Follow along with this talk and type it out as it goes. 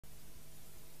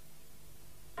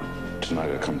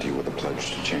Tonight I come to you with a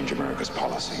pledge to change America's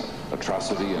policy.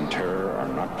 Atrocity and terror are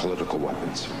not political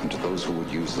weapons, and to those who would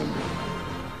use them,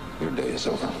 your day is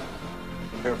over.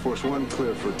 Air Force One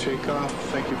clear for takeoff.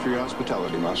 Thank you for your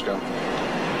hospitality, Moscow.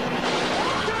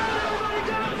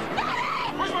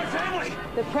 Where's my family?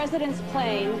 The president's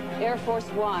plane, Air Force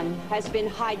One, has been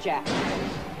hijacked.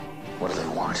 What do they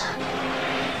want?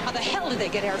 How the hell did they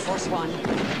get Air Force One?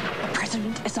 The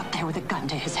president is up there with a gun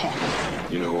to his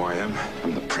head. You know who I am?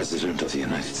 I'm the President of the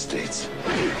United States.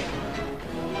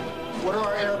 What are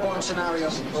our airborne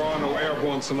scenarios? There are no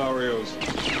airborne scenarios.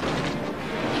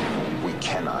 We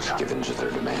cannot give in to their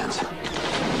demands.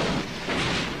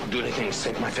 I'll do anything to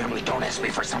save my family. Don't ask me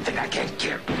for something I can't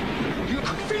give. You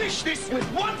could finish this with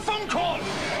one phone call.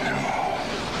 No.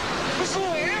 This is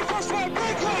Air Force One,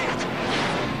 break left!